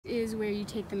is where you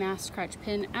take the mast crotch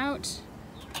pin out,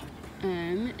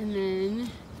 and then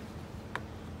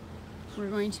we're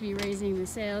going to be raising the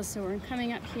sails. So we're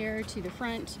coming up here to the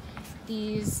front.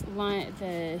 These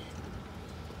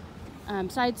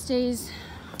side stays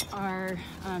are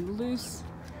loose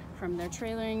from their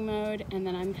trailering mode, and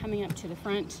then I'm coming up to the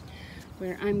front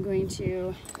where I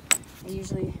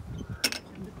usually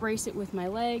brace it with my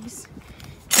legs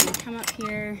and come up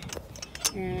here,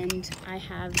 and I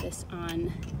have this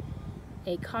on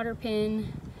a cotter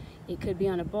pin. It could be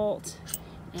on a bolt,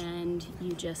 and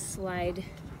you just slide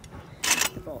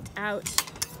the bolt out,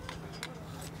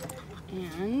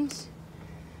 and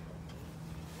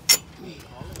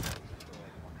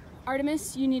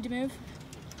Artemis, you need to move,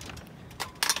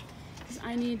 because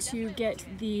I need to get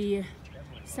the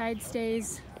side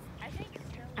stays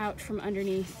out from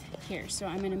underneath here. So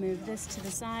I'm going to move this to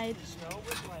the side.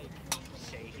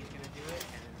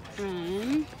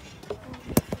 And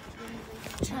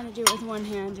trying to do it with one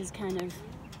hand is kind of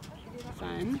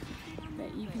fun,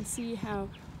 but you can see how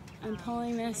I'm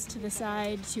pulling this to the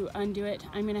side to undo it.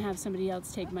 I'm going to have somebody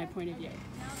else take my point of view.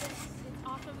 Now that it's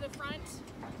off of the front,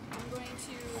 I'm going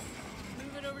to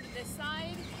move it over to this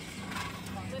side,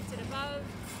 lift it above,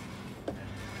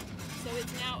 so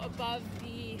it's now above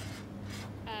the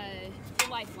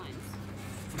lifelines.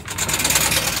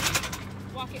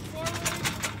 Walk it forward,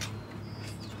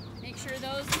 make sure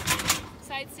those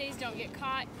side stays don't get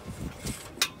caught.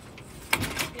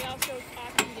 They also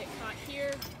often get caught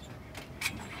here.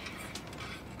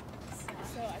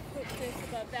 So I put this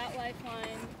above that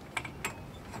lifeline.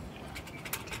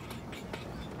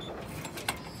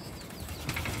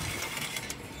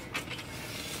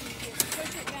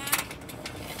 Push it back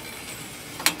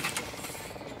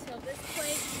until this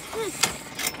plate.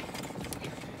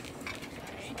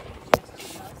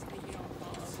 Sorry, so that you don't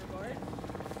fall overboard.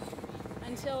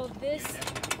 Until this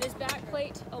back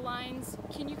plate aligns.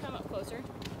 Can you come up closer?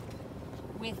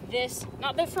 With this,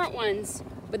 not the front ones,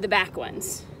 but the back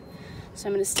ones. So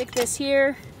I'm going to stick this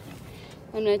here.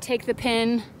 I'm going to take the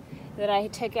pin that I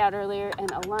took out earlier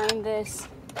and align this.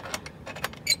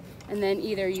 And then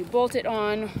either you bolt it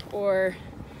on, or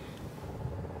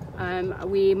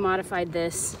we modified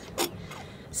this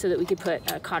so that we could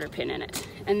put a cotter pin in it.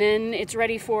 And then it's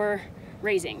ready for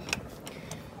raising.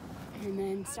 And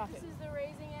then stop it. This is the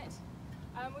raising it.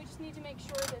 We just need to make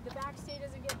sure that the back stay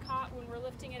doesn't get caught when we're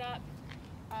lifting it up.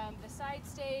 The side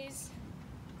stays,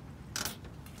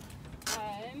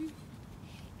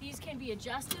 these can be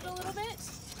adjusted a little bit,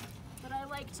 but I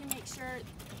like to make sure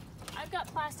I've got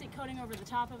plastic coating over the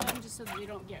top of them just so that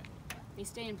they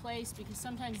stay in place, because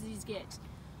sometimes these get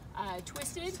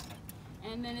twisted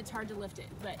and then it's hard to lift it.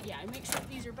 But yeah, I make sure that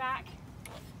these are back,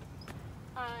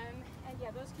 and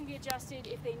yeah, those can be adjusted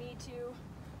if they need to,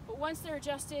 but once they're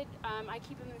adjusted, I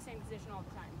keep them in the same position all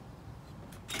the time.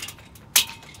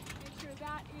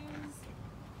 That is,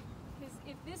 because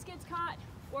if this gets caught,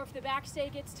 or if the back stay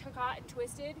gets caught and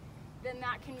twisted, then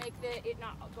that can make it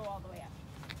not go all the way up.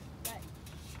 But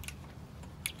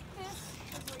this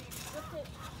is where you lift it.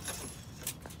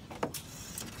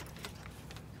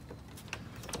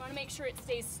 You want to make sure it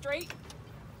stays straight,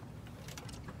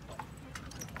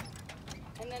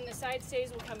 and then the side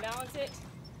stays will come balance it.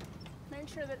 Make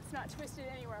sure that it's not twisted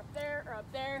anywhere up there or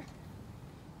up there,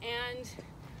 and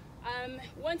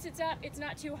once it's up, it's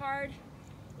not too hard.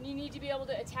 You need to be able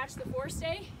to attach the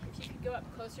forestay. If you could go up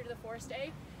closer to the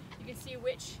forestay, you can see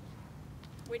which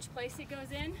place it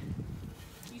goes in.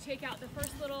 You take out the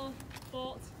first little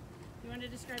bolt. You want to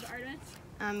describe it, Artemis?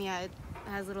 Yeah, it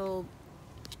has little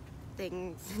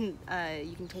things.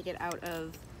 You can take it out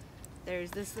of.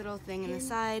 There's this little thing in the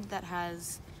side that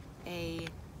has a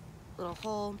little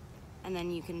hole, and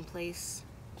then you can place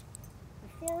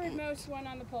the forwardmost one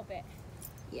on the pulpit.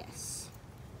 Yes.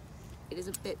 It is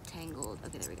a bit tangled.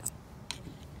 Okay, there we go.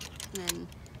 And then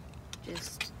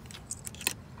just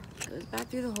goes back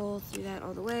through the hole, through that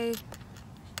all the way.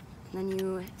 And then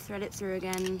you thread it through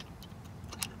again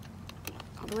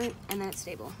all the way, and then it's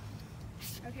stable.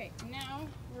 Okay, now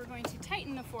we're going to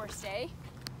tighten the forestay.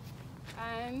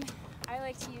 I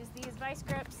like to use these vice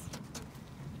grips,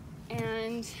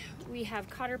 and we have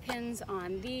cotter pins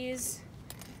on these.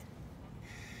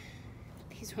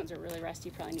 These ones are really rusty,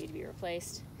 probably need to be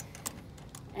replaced.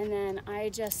 And then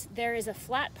there is a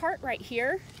flat part right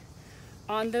here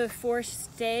on the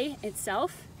forestay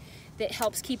itself that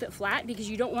helps keep it flat, because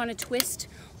you don't want to twist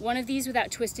one of these without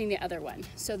twisting the other one.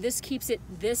 So this keeps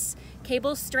this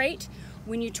cable straight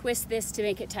when you twist this to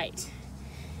make it tight.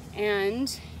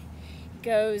 And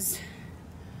goes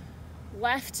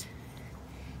left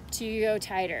to go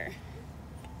tighter,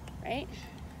 right?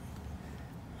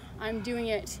 I'm doing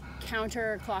it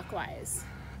counterclockwise.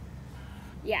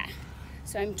 Yeah,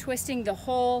 so I'm twisting the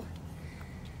whole,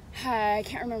 I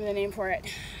can't remember the name for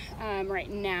it right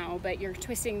now, but you're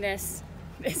twisting this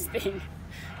thing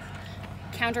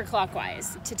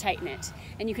counterclockwise to tighten it.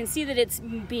 And you can see that it's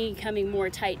becoming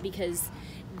more tight because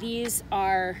these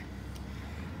are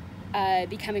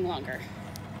becoming longer.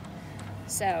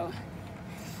 So,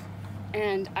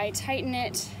 and I tighten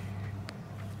it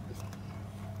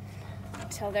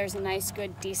until there's a nice,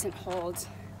 good, decent hold.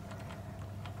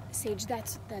 Sage,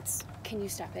 that's, can you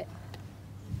stop it?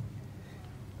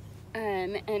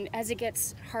 And as it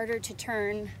gets harder to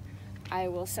turn, I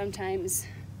will sometimes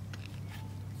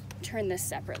turn this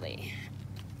separately,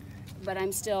 but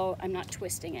I'm not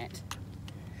twisting it.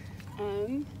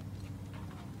 I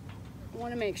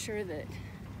want to make sure that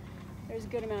there's a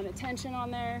good amount of tension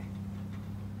on there.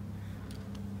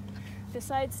 The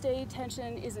side stay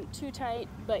tension isn't too tight,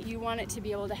 but you want it to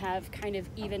be able to have kind of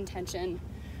even tension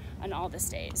on all the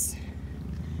stays.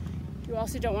 You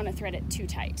also don't want to thread it too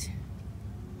tight.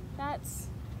 That's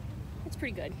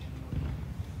pretty good.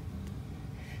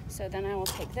 So then I will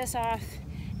take this off,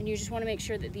 and you just want to make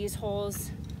sure that these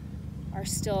holes are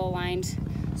still aligned.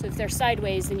 So if they're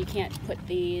sideways, then you can't put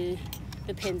the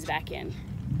pins back in.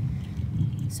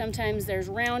 Sometimes there's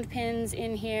round pins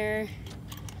in here.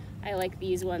 I like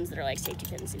these ones that are like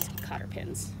safety pins, these cotter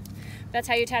pins. That's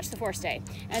how you attach the forestay.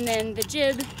 And then the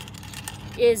jib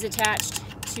is attached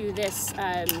to this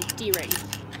D-ring.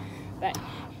 But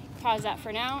pause that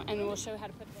for now, and we'll show how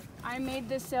to put it. I made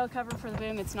this sail cover for the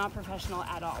boom. It's not professional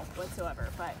at all whatsoever,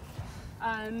 but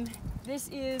I'm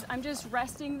just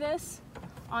resting this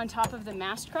on top of the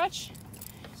mast crutch,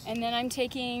 and then I'm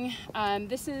taking,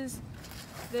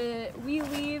 we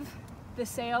leave the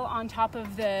sail on top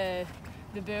of the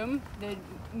boom. The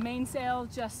mainsail,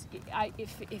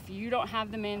 if you don't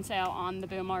have the mainsail on the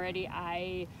boom already,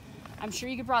 I'm sure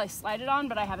you could probably slide it on,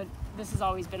 but I haven't. This has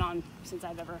always been on since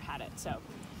I've ever had it. So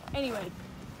anyway,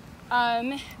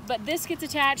 but this gets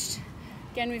attached.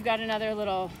 Again, we've got another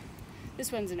little,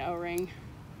 this one's an O-ring.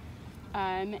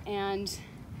 And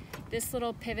this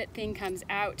little pivot thing comes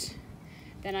out.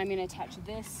 Then I'm gonna attach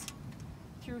this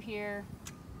through here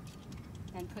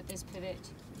and put this pivot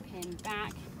pin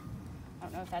back. I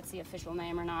don't know if that's the official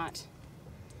name or not.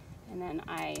 And then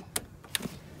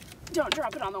don't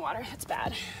drop it on the water, that's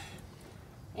bad.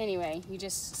 Anyway, you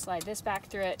just slide this back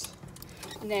through it,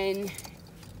 and then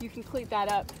you can cleat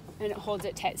that up and it holds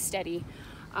it steady.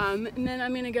 And then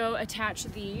I'm gonna go attach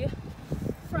the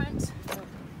front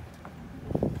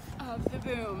of the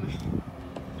boom.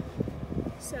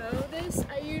 So this,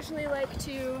 I usually like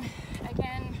to,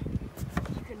 again,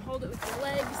 you can hold it with your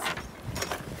legs,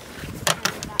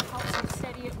 and that helps you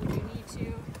steady it when you need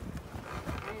to.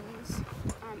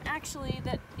 And actually,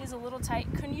 that is a little tight.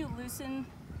 Couldn't you loosen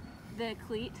the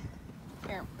cleat?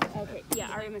 Here. Okay, yeah,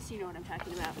 Artemis, you know what I'm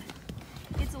talking about.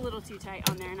 It's a little too tight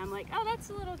on there, and I'm like, oh, that's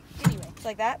a little, anyway. It's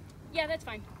like that? Yeah, that's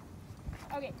fine.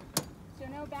 Okay, so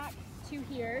now back to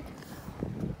here.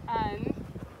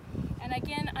 And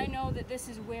again, I know that this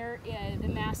is where the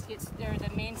mast gets, or the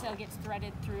mainsail gets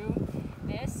threaded through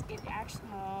this. It actually,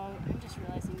 I'm just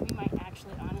realizing we might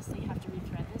actually honestly have to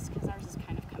rethread this because ours is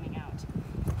kind of coming out.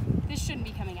 This shouldn't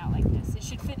be coming out like this. It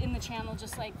should fit in the channel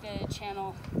just like the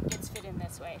channel gets fit in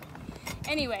this way.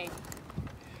 Anyway,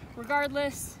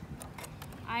 regardless,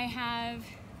 I have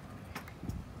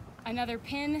another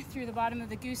pin through the bottom of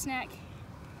the gooseneck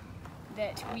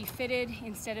that we fitted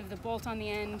instead of the bolt on the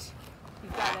end.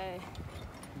 We've got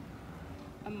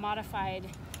a modified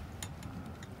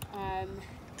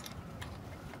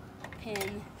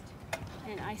pin,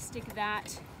 and I stick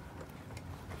that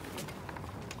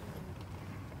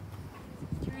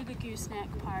through the gooseneck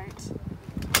part, and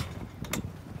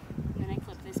then I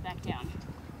clip this back down.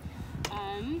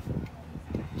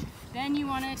 Then you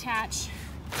want to attach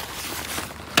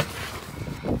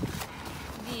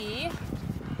the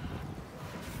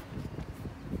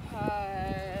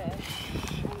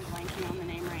I'm blanking on the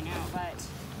name right now, but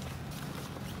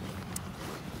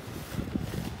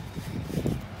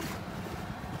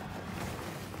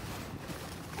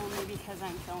only because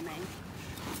I'm filming.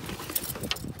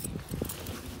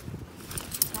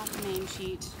 It's not the main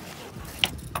sheet.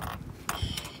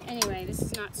 Anyway, this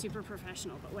is not super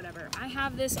professional, but whatever. I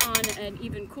have this on an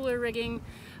even cooler rigging.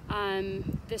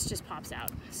 This just pops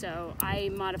out. So I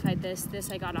modified this.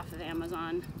 This I got off of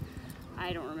Amazon.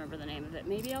 I don't remember the name of it.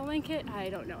 Maybe I'll link it. I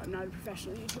don't know. I'm not a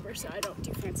professional YouTuber, so I don't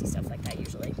do fancy stuff like that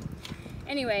usually.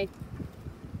 Anyway,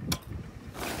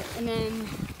 and then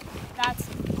that's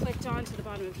clicked onto the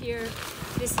bottom of here.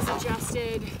 This is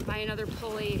adjusted by another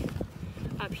pulley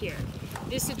up here.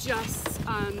 This adjusts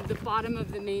the bottom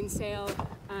of the mainsail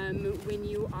when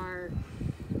you are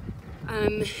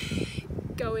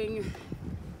going,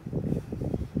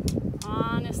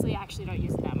 honestly, actually don't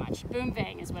use it that much. Boom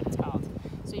vang is what it's called.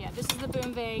 So yeah, this is the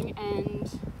boom vang,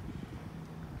 and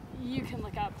you can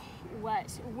look up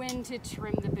when to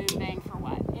trim the boom vang for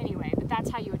what. Anyway, but that's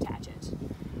how you attach it.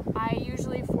 I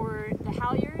usually, for the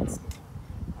halyards,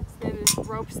 that's the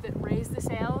ropes that raise the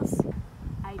sails,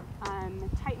 I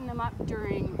tighten them up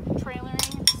during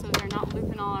trailering so they're not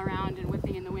looping all around and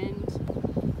whipping in the wind.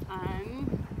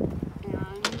 And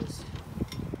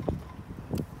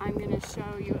I'm going to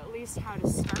show you at least how to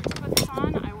start to put this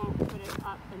on. I won't put it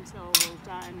up until we're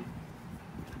done.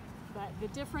 But the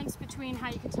difference between how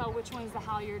you can tell which one's the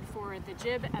halyard for the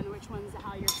jib and which one's the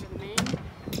halyard for the main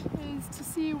is to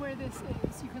see where this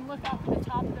is. You can look up at the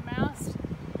top of the mast,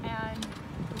 and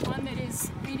the one that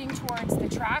is leading towards the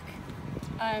track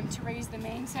to raise the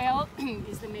mainsail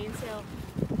is the mainsail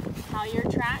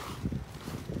halyard track.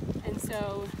 And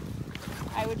so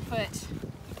I would put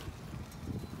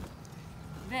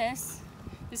this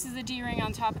is the D-ring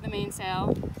on top of the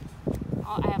mainsail.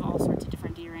 I have all sorts of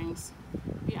different D-rings.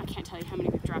 I can't tell you how many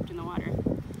we've dropped in the water.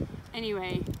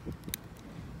 Anyway,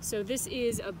 so this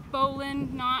is a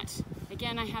bowline knot.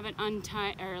 Again, I have it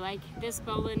untied, or like this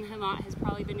bowline knot has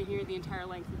probably been in here the entire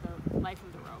life of the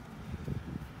rope.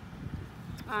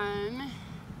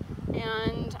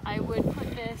 And I would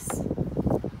put this,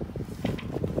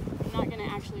 I'm not gonna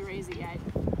actually raise it yet,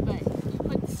 but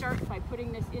you start by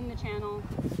putting this in the channel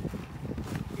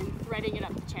and threading it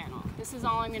up the channel. This is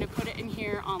all I'm gonna put it in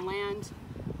here on land.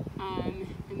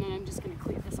 And then I'm just going to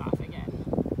cleat this off again.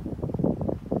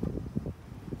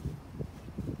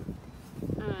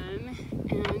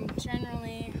 And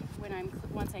generally,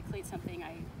 once I cleat something,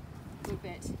 I loop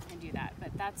it and do that.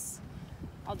 But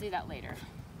I'll do that later.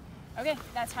 Okay,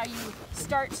 that's how you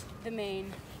start the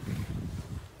main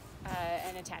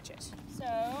and attach it.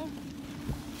 So,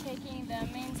 taking the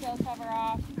mainsail cover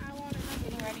off,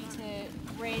 getting ready to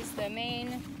raise the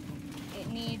main. It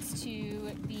needs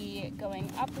to be going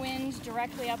upwind,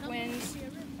 directly upwind,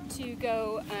 to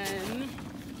go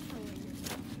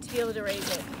to be able to raise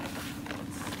it.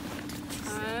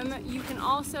 You can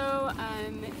also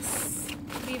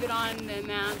leave it on the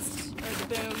mast or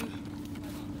the boom,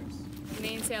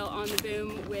 mainsail on the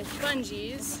boom with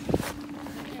bungees.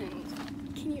 And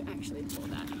can you actually pull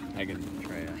that? I can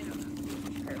try it.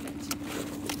 Perfect.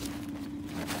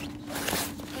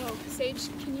 Oh, Sage,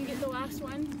 can you get the last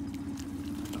one?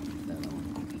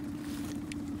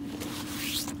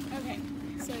 Okay,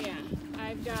 so yeah,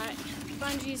 I've got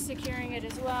bungees securing it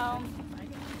as well,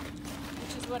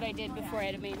 which is what I did before I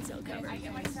had a mainsail cover. And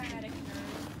you want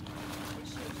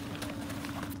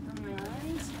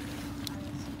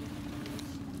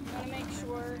to make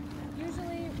sure,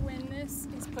 usually when this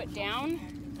is put down,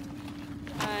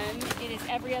 it is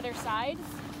every other side.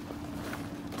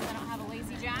 I don't have a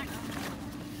lazy jack.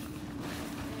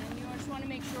 And you just want to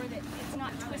make sure that it's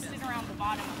not twisted around the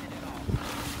bottom of it at all.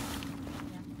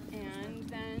 And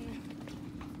then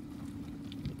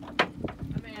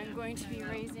I'm going to be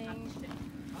raising,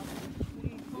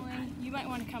 pulling. You might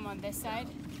want to come on this side.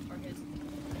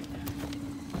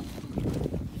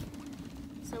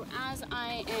 So as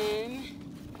I'm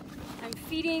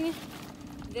feeding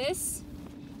this,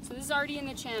 so this is already in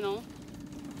the channel.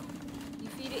 You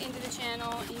feed it into the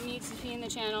channel, it needs to be in the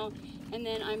channel, and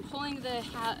then I'm pulling the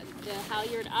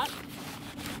halyard up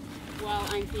while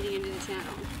I'm feeding into the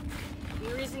channel. And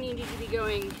the reason you need to be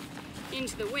going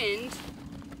into the wind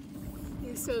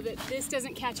is so that this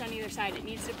doesn't catch on either side. It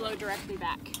needs to blow directly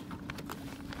back.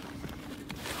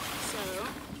 So,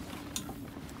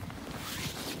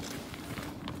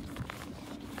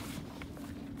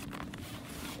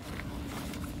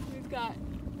 we've got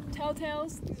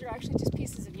telltales. These are actually just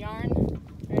pieces of yarn.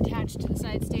 They're attached to the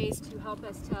side stays to help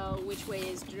us tell which way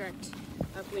is direct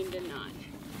upwind and not.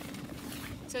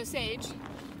 So Sage,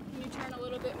 can you turn a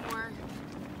little bit more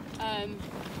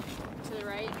to the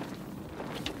right,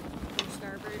 or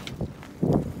starboard?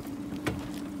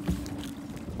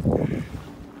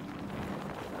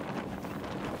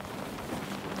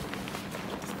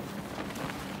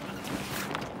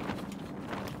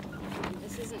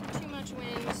 This isn't too much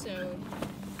wind, so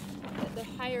the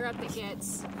higher up it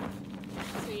gets,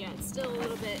 so yeah, it's still a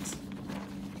little bit,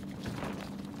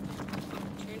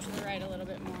 turn to the right a little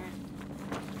bit more.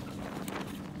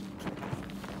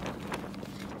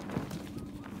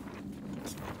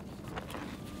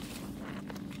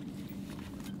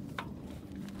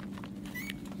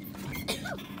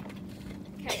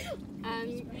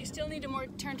 Okay, you still need to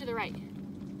turn to the right.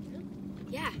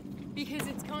 Yeah, because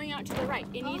it's going out to the right.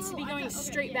 It needs to be going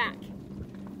straight back.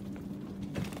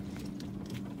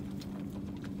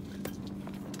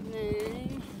 And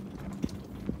then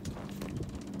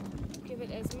give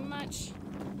it as much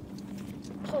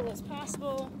pull as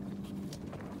possible,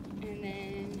 and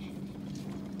then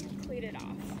cleat it off.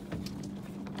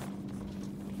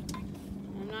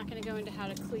 I'm not going to go into how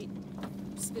to cleat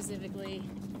specifically.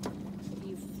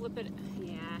 You flip it,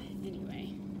 yeah,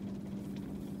 anyway.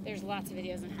 There's lots of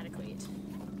videos on how to cleat.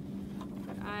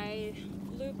 But I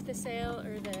loop the sail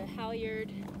or the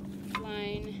halyard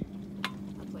line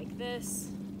up like this,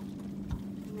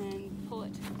 and then pull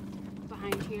it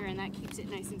behind here, and that keeps it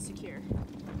nice and secure.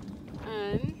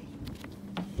 And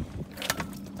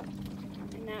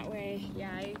that way,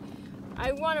 yeah,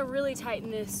 I want to really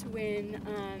tighten this when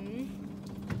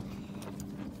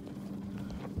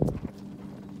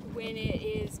it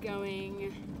is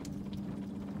going.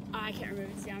 I can't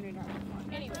remember if it's down or not.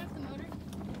 Anyway. The motor?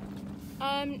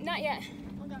 Not yet.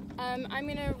 I'm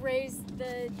gonna raise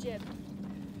the jib.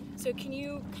 So can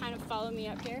you kind of follow me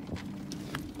up here?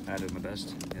 I do my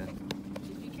best, yeah.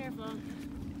 Just be careful.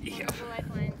 Yeah. Multiple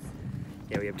lifelines.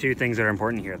 Yeah, we have two things that are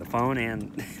important here, the phone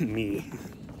and me.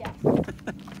 Yeah. Okay.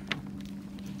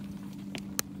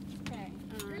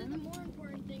 Here's the more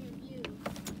important thing of you.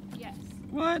 Yes.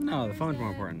 What? No, the Here's phone's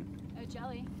more important. A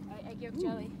jelly. Egg yolk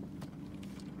jelly.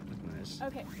 That's nice.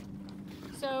 Okay.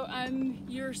 So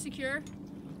you're secure.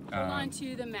 Hold on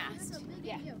to the That's mast. a big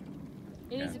Yeah. egg yolk.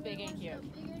 It is Yeah. a big egg yolk.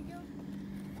 Big egg yolk?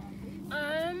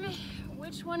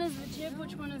 Which one is the jib?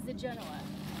 Which one is the Genoa?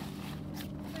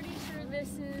 Pretty sure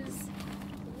this is.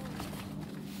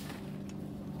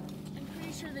 I'm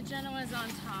pretty sure the Genoa is on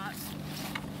top.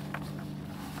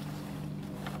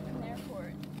 And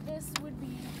therefore, this would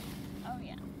be. Oh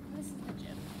yeah, this is the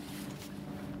jib.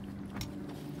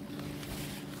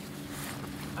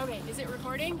 Okay, is it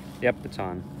recording? Yep, it's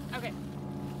on. Okay.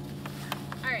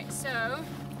 All right, so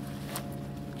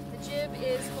the jib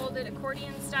is folded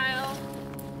accordion style.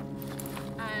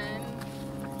 And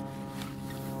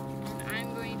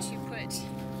I'm going to put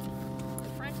the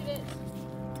front of it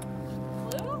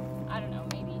blue? I don't know,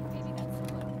 maybe that's the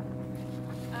blue.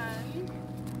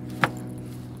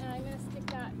 And I'm going to stick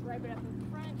that right up in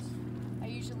front. I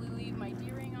usually leave my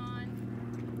D-ring on.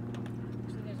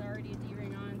 Actually, there's already a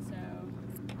D-ring on, so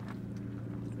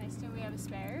it's nice to know we have a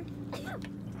spare. Best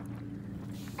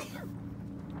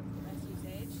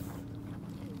usage.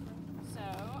 So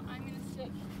I'm going to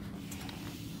stick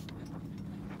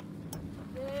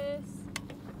this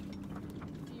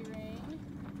D-ring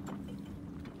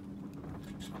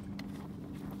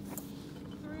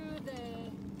through the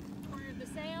corner of the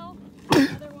sail.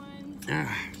 Another one.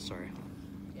 Sorry.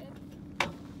 Good.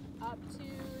 Up to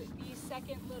the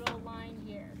second little line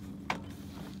here.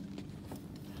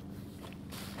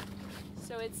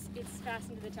 So it's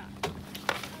fastened to the top.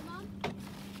 Mom?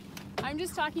 I'm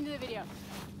just talking to the video.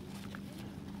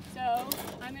 So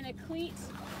I'm gonna cleat.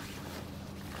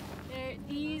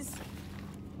 These,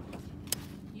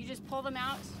 you just pull them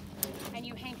out and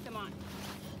you hank them on.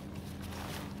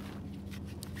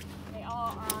 They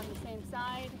all are on the same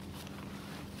side.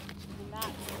 And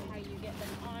that's how you get them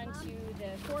onto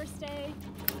the forestay.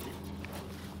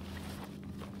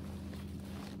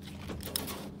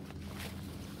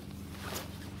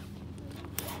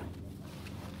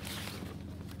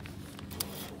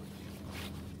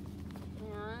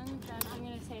 And then I'm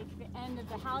going to take the end of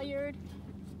the halyard,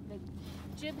 the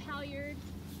jib halyard,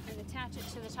 and attach it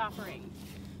to the top ring.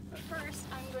 But first,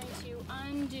 I'm going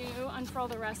to unfurl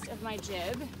the rest of my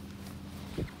jib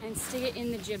and stick it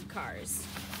in the jib cars.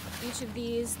 Each of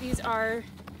these are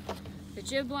the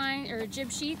jib line or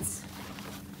jib sheets.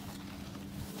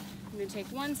 I'm going to take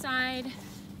one side,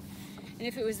 and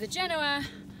if it was the Genoa,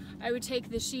 I would take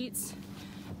the sheets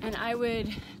and I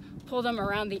would pull them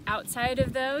around the outside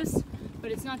of those,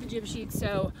 but it's not the jib sheets,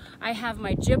 so I have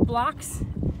my jib blocks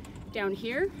down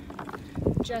here.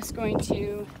 Just going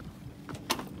to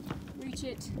reach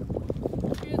it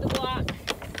through the block,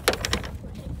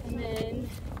 and then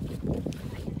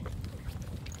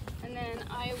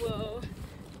I will,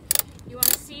 you want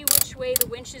to see which way the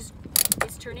winch is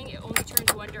turning. It only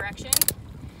turns one direction,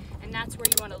 and that's where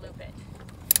you want to loop it.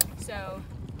 So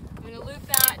I'm going to loop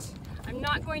that. I'm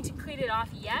not going to cleat it off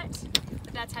yet,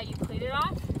 but that's how you cleat it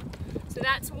off. So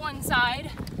that's one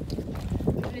side.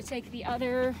 I'm going to take the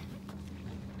other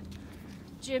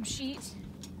jib sheet.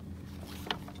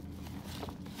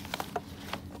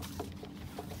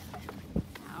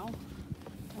 Ow.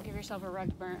 Don't give yourself a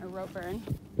rope burn.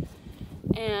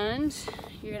 And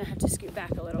you're going to have to scoot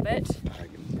back a little bit. I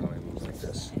can probably move like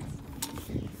this.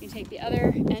 You take the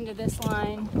other end of this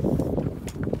line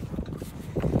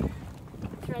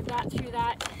that through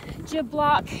that jib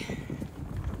block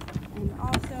and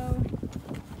also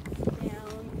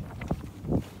down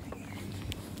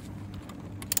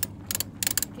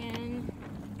again.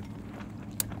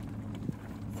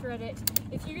 Thread it.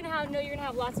 If you're gonna know you're gonna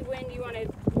have lots of wind, you want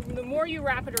to, the more you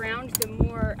wrap it around, the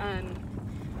more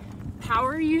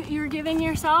power you're giving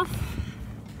yourself.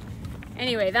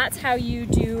 Anyway, that's how you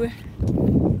do.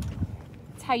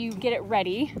 That's how you get it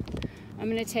ready. I'm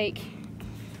gonna take.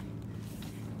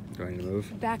 Do I need to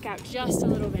move? Back out just a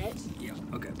little bit. Yeah.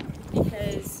 Okay.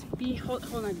 Because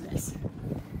hold on to this.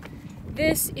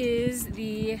 This is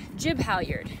the jib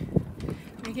halyard.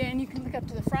 And again, you can look up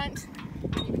to the front.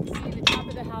 And you can see the top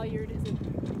of the halyard is in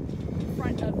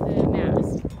front of the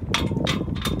mast.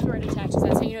 That's where it attaches.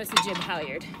 That's how you know it's the jib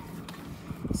halyard.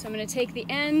 So I'm going to take the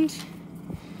end.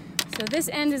 So this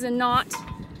end is a knot.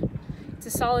 It's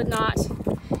a solid knot.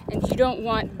 And you don't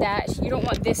want that. You don't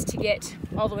want this to get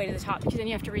all the way to the top because then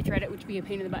you have to rethread it, which would be a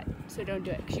pain in the butt. So don't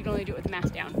do it because you can only do it with the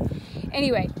mast down.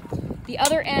 Anyway, the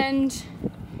other end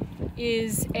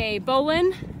is a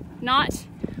bowline knot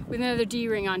with another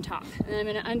D-ring on top. And I'm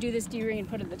going to undo this D-ring and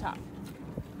put it at the top.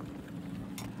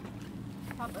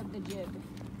 Top of the jib.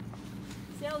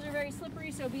 Sails are very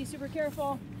slippery, so be super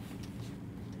careful.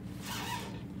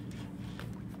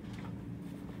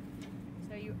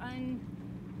 So you undo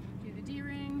the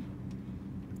D-ring.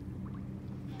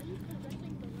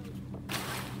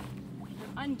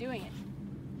 I'm undoing it.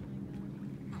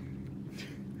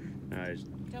 No,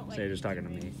 Don't like say you're just talking to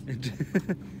me.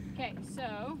 Okay,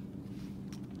 so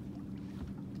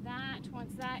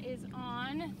once that is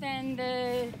on, then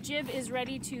the jib is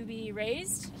ready to be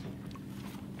raised.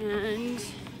 And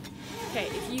okay,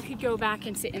 if you could go back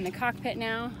and sit in the cockpit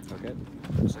now. Okay.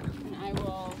 And I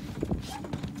will.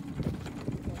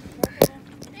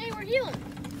 Hey, we're healing.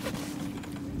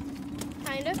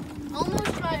 Kind of.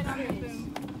 Almost Right right on the on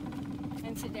boom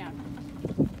and sit down.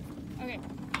 Okay.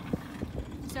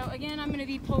 So again, I'm going to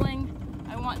be pulling.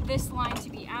 I want this line to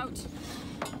be out,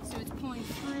 so it's pulling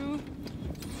through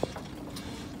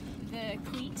the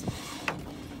cleat.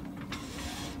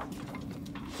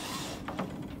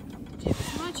 The jib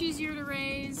is much easier to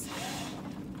raise.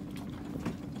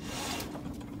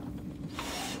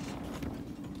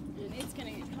 And it's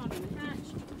going to get caught in the hatch.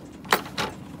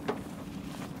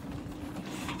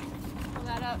 Pull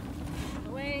that up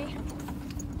away.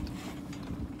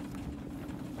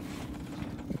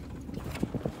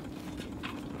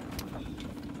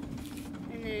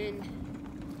 And then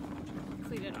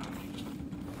cleat it off.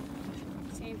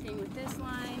 Same thing with this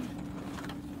line.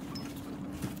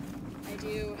 I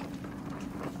do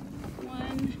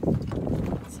one.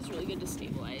 This is really good to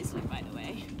stabilize you, by the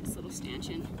way, this little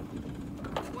stanchion.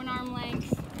 1 arm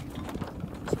length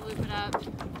to loop it up.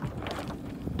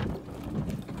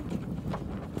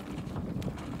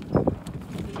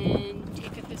 And then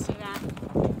take a fist of that,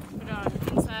 put it on the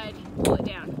inside, pull it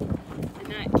down.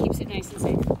 And that keeps it nice and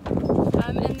safe.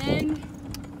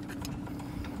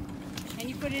 And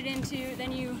you put it into,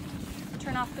 then you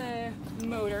turn off the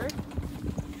motor.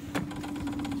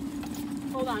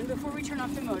 Hold on, before we turn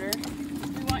off the motor,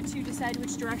 we want to decide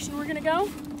which direction we're gonna go.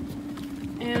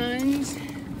 And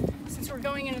since we're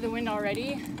going into the wind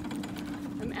already,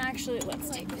 I'm actually, let's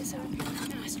take this out,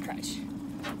 mast crutch.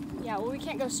 Yeah, well we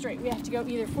can't go straight. We have to go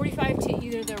either 45 to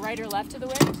either the right or left of the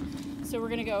wind. So we're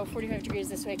gonna go 45 degrees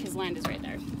this way because land is right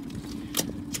there.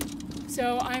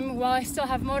 So while I still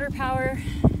have motor power,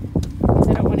 because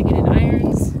I don't want to get in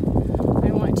irons,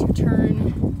 I want to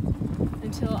turn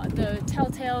until the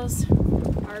telltales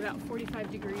are about 45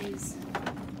 degrees.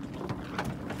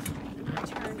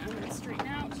 I'm going to straighten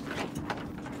out.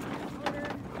 Motor.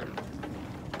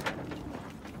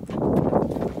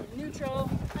 Neutral.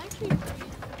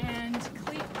 And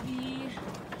cleat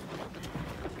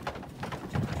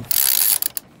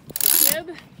the jib.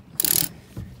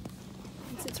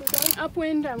 And since we're going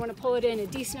upwind, I want to pull it in a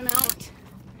decent amount.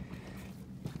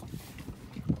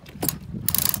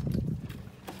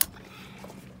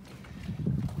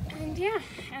 And yeah,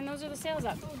 and those are the sails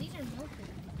up. Oh, these are melted.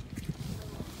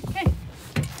 Okay.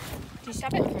 Do you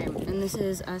stop it? Okay, and this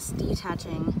is us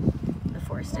detaching the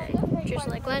forestay. Just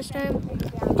like last time,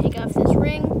 take off this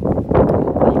ring,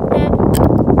 like that.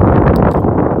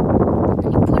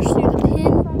 Then you push through the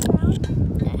pin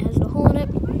that has the hole in it.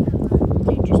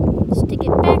 So you just stick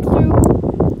it back through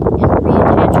and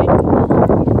reattach it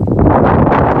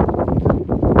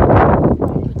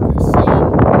with the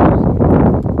same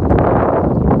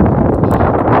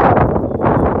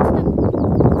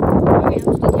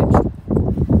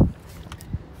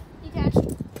detached.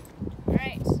 All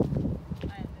right.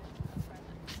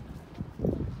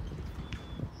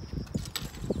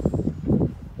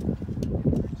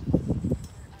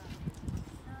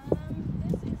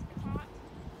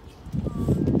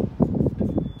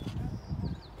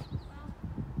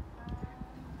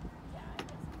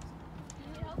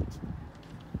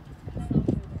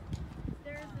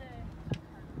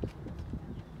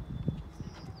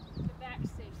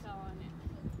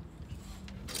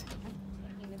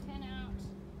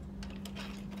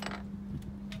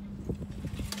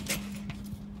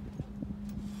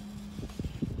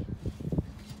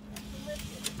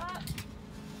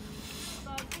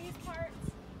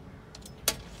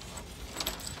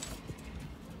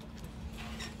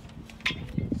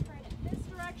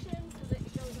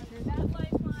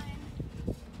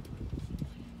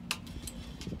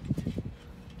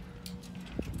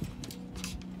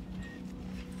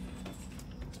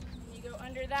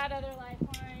 under that other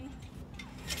lifeline,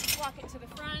 walk it to the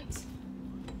front.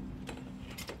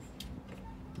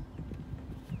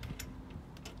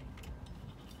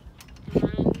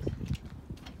 And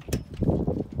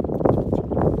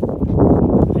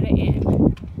put it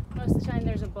in. Most of the time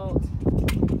there's a bolt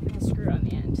and a screw on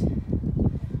the end.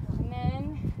 And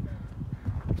then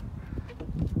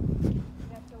you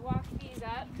have to walk these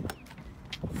up.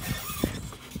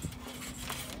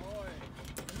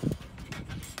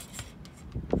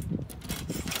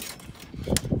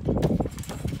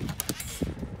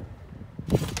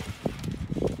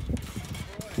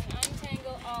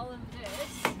 Untangle all of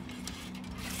this.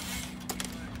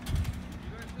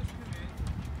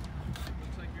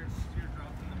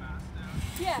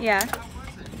 Yeah.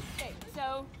 Okay,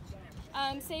 so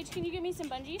Sage, can you give me some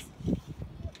bungees?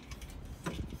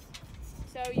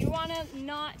 So you want to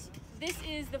not, this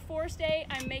is the forestay,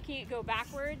 I'm making it go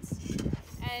backwards.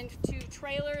 And to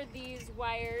trailer these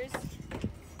wires,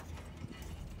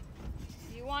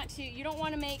 you don't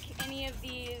want to make any of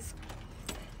these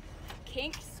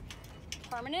kinks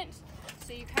permanent.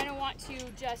 So you kind of want to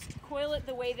just coil it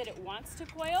the way that it wants to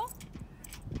coil.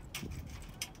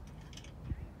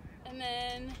 And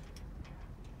then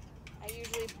I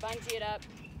usually bungee it up.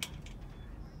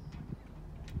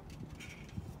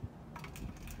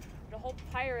 The whole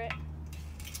pirate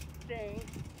thing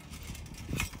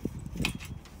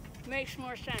makes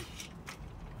more sense.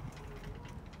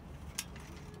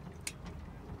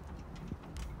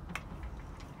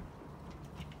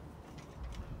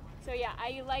 So yeah,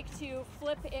 I like to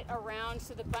flip it around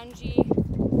so the bungee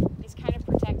is kind of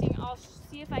protecting. I'll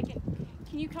see if I can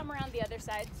you come around the other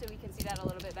side so we can see that a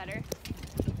little bit better?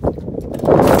 So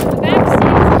the back stay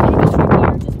is a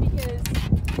little bit trickier just because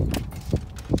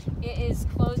it is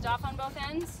closed off on both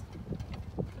ends.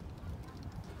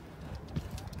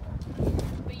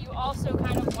 But you also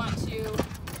kind of want to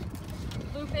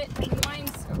loop it. I mean,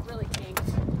 mine's really kinked,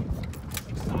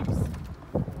 which sucks.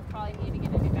 We'll probably need to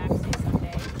get a new backstay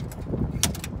someday.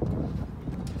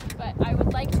 But I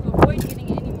would like to avoid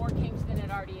getting any more kinked than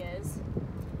it already is.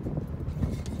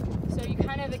 So you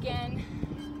kind of, again,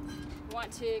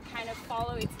 want to kind of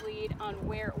follow its lead on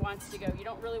where it wants to go. You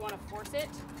don't really want to force it.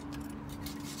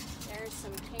 There's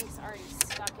some kinks already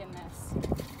stuck in this.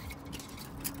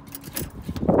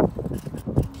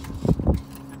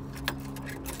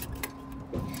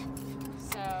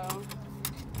 So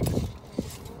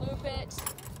just loop it.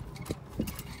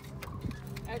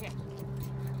 Okay.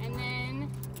 And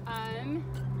then I'm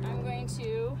going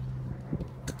to,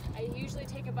 I usually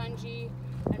take a bungee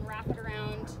and wrap it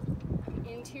around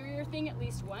the interior thing at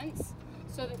least once,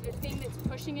 so that the thing that's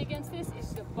pushing against this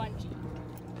is the bungee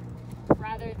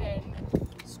rather than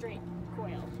straight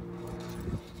coil.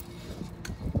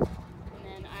 And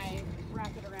then I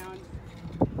wrap it around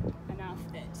enough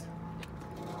that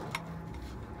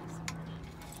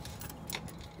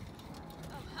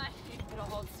it'll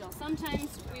hold still.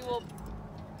 Sometimes we will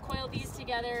coil these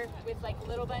together with like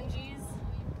little bungees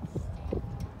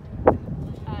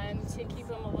to keep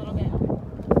them a little bit,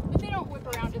 but they don't whip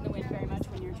around in the wind very much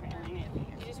when you're trailing it.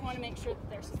 You just want to make sure that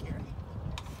they're secure.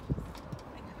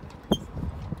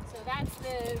 So that's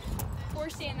the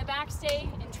forestay and the backstay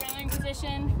in trailing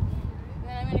position. And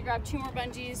then I'm going to grab 2 more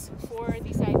bungees for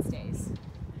the side stays.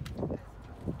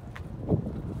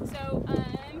 So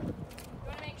you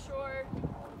want to make sure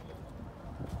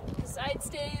the side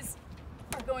stays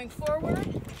are going forward,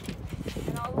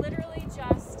 and I'll literally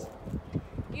just,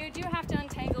 you do have to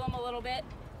untangle them a little bit,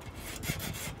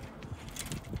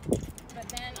 but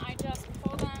then I just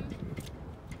pull them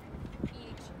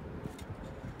each.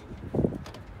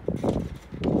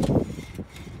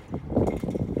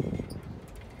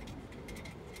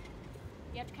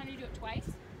 You have to kind of do it twice.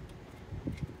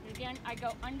 And again, I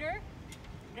go under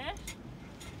this.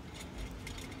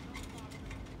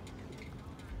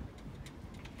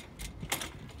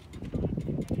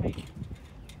 Okay.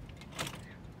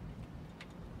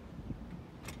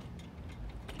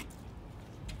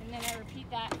 And then I repeat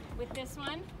that with this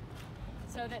one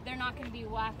so that they're not going to be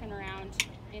whacking around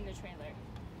in the trailer.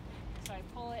 So I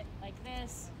pull it like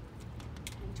this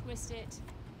and twist it.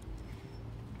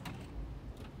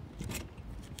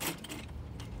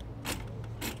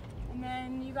 And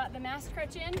then you got the mast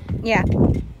crutch in? Yeah.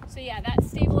 So yeah, that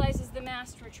stabilizes the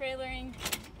mast for trailering.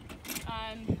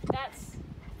 That's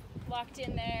locked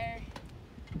in there.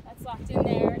 That's locked in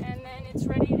there, and then it's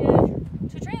ready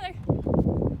to trailer.